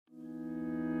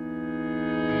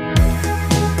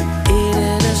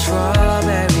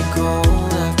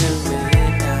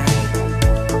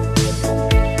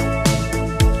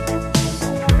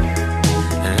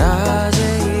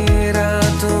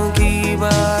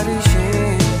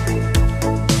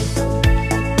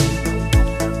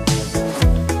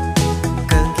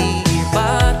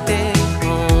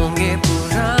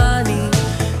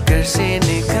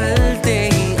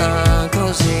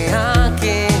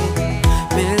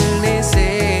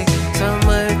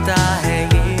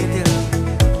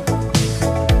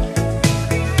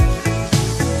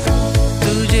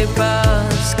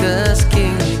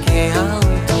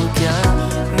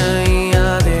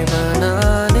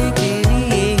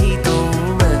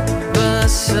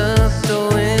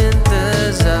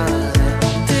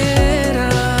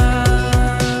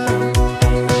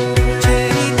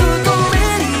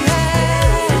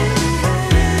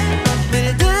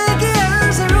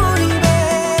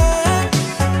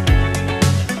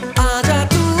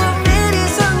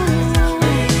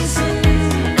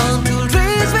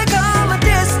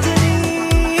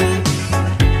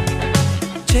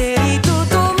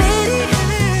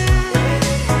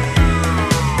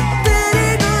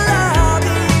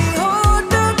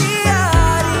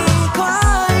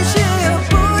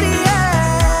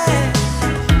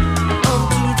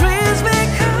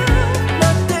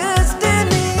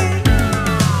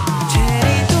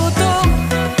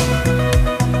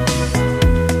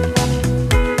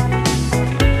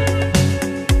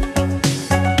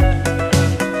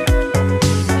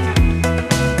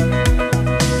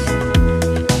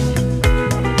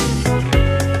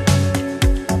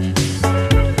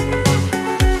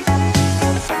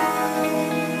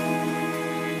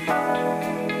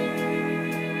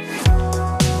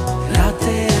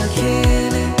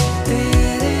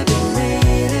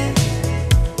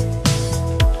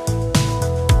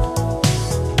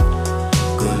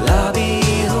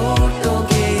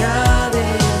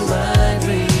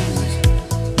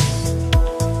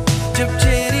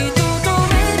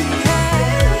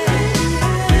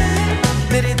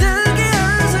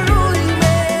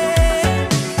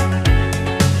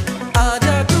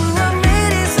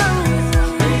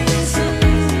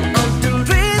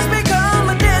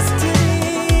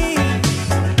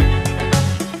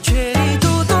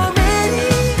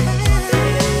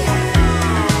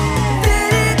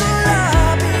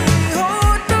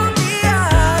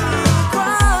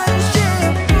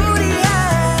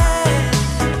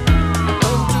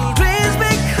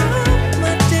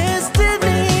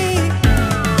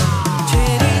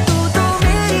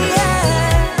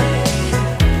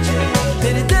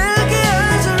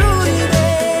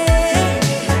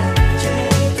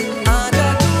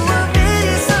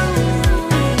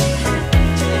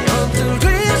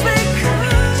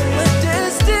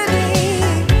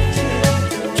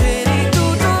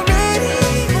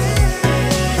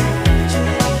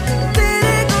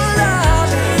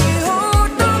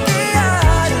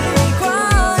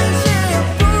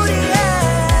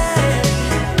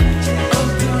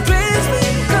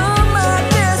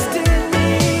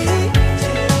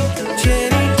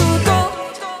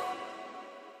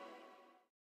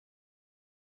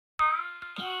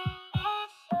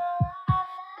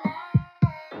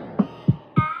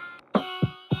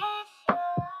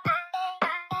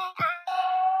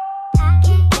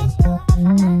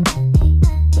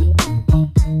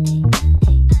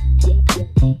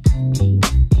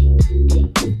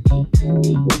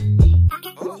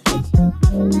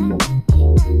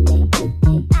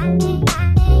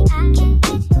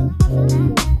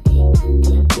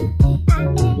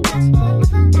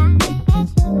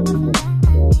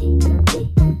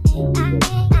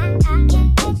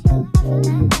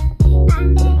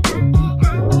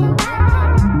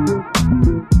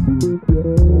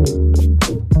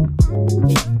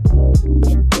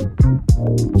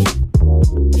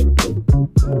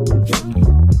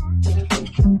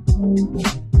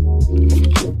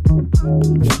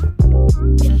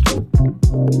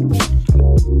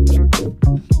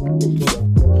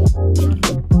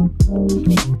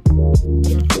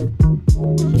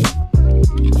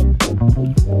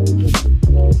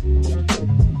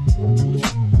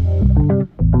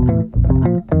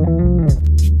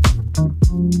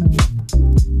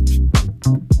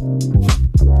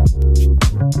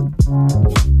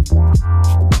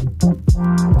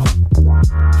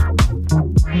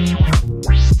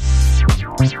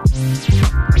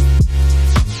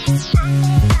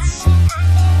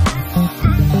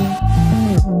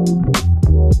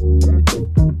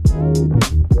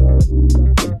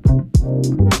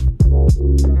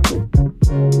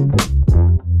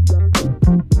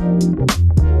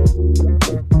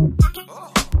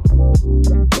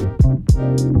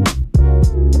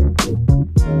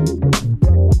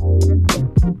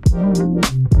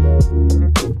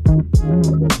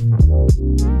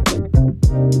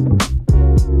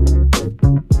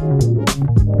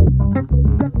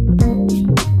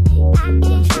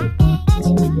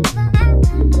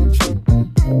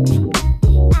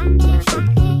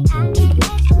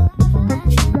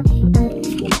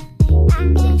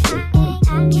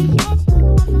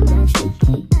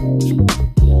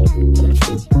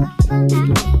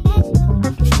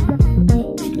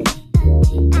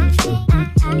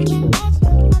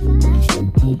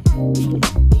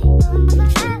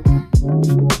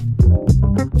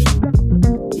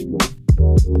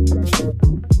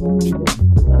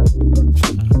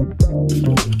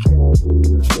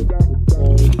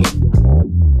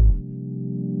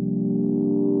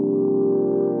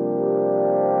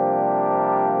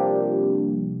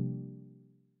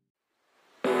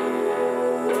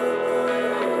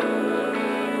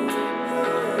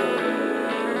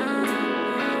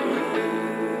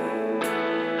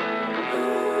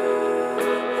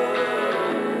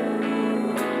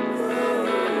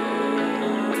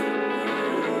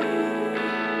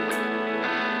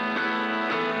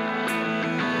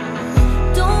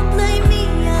Don't blame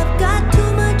me, I've got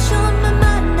too much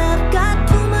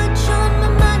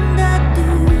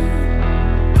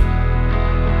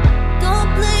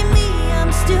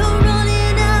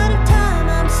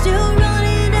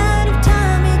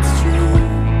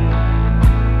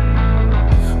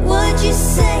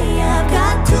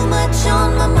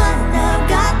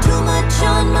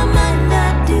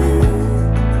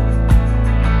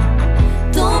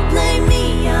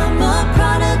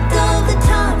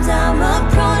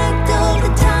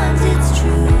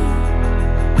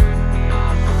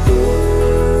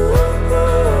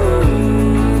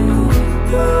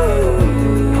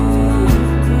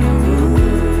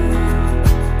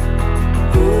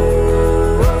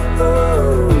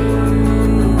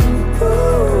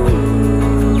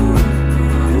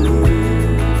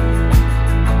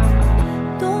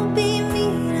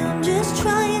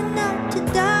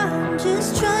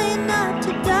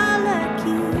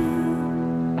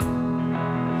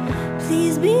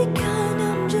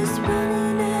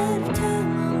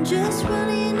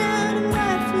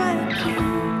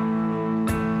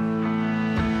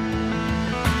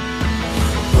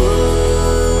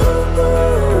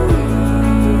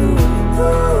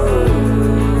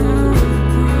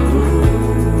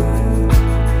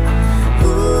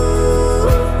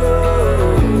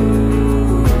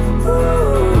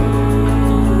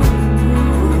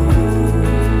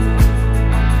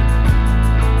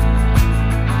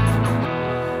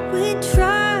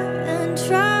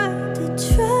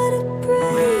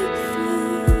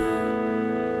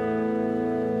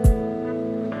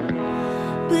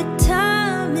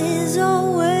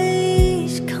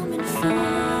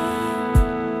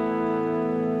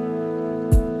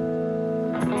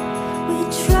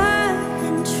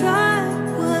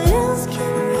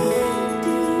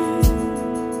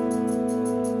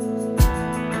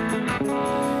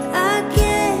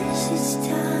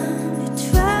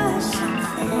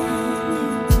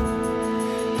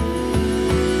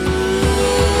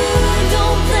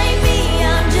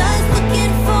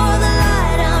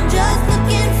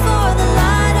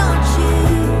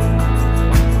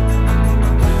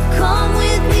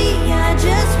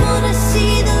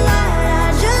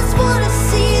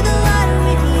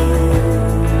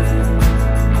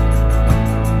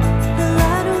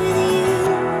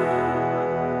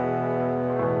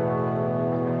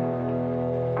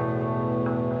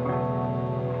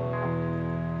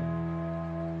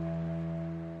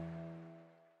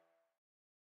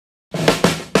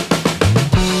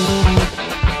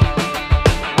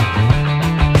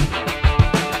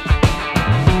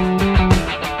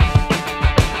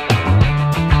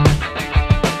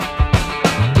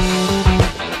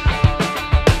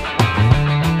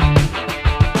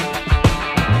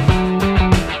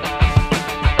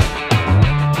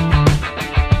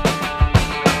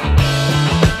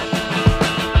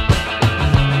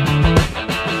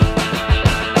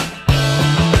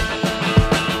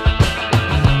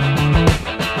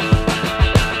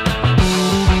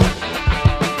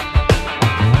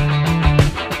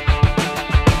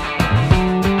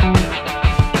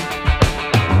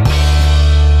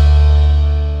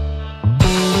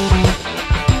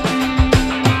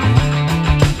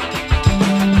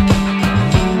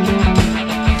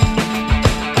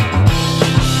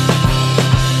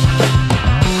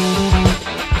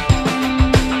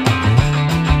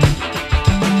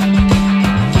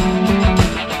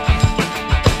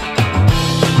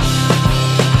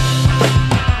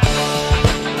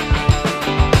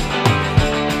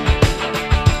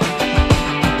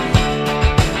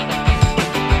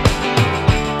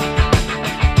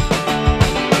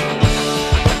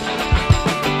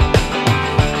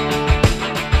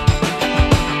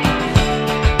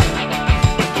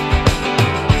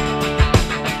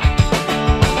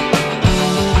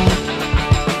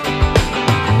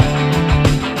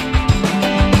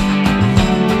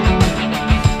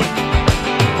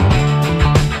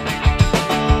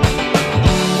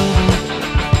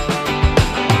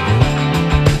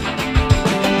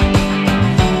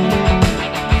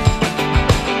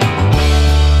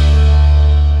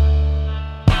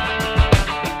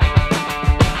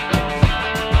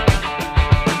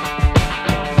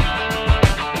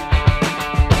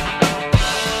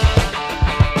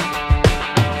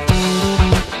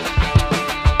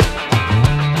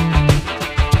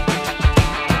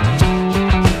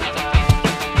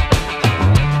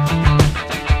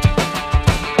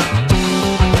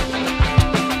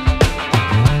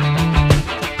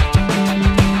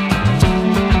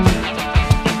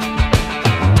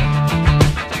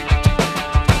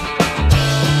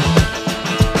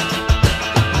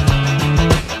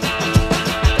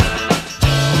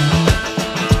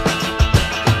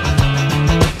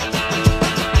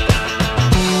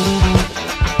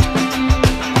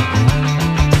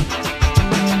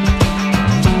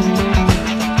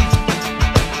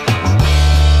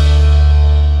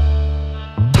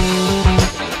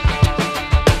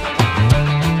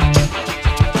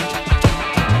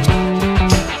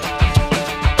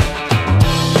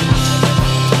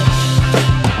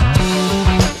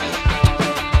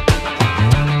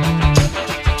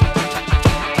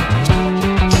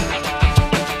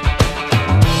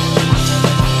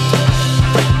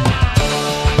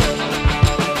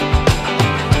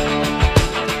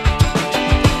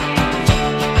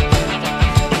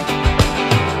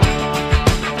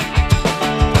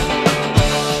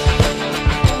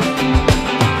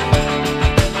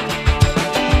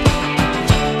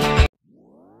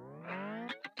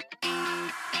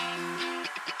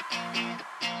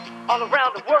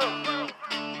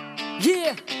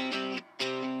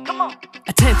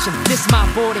Attention, this my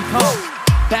boarding call.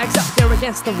 Bags up there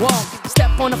against the wall.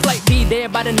 Step on the flight, be there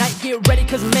by the night. Get ready,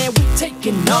 cause man, we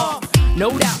taking off.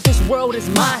 No doubt this world is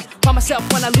mine. Find myself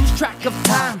when I lose track of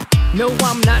time. No,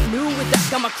 I'm not new with that.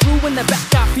 Got my crew in the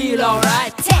back, I feel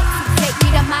alright. Take me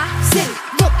to my city.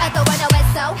 Look out the window,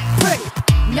 it's so pretty.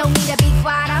 No need to be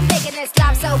quiet, I'm making this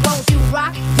live, so won't you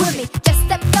rock with me? Just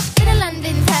step up to the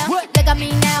London town. What? Look at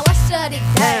me now, I shut it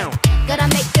down. Gonna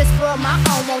make this world my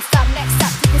own. Won't stop, next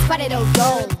stop, to this party don't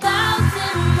go.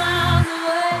 1,000 miles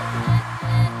away.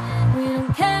 We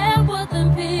don't care what the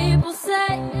people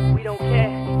say. We don't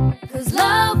care. Cause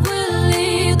love will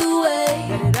lead the way.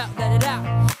 Let it out, let it out.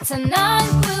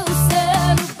 Tonight we'll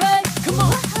celebrate. Come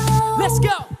on, let's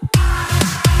go.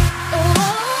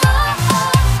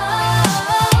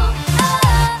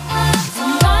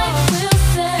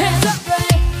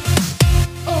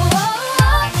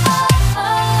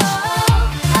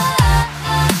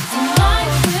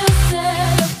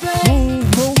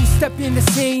 In the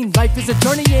scene, life is a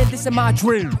journey and this is my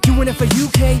dream. Doing it for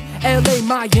UK, LA,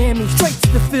 Miami, straight to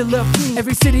the Philippines.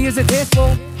 Every city is a dance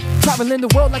floor. Traveling the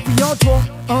world like we on tour.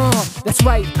 That's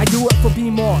right, I do it for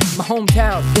B-More. My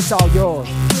hometown, it's all yours.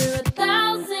 We're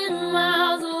 1,000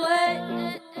 miles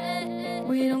away.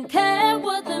 We don't care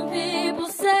what the people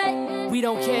say. We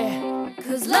don't care.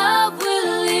 Cause love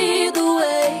will lead the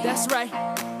way. That's right.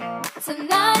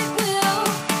 Tonight we'll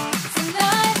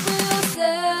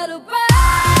celebrate.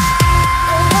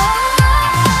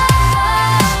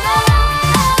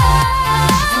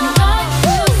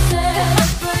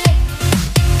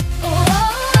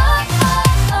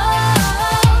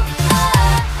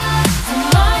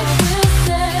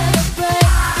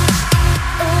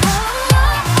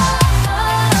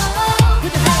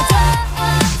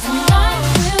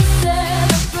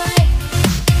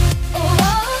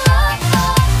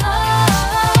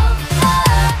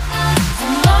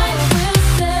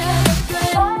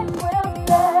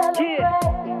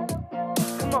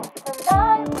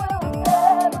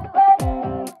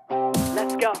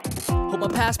 Hope my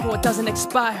passport doesn't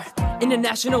expire.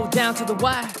 International down to the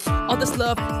wire. All this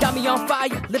love got me on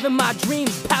fire. Living my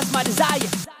dreams past my desire.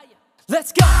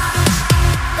 Let's go.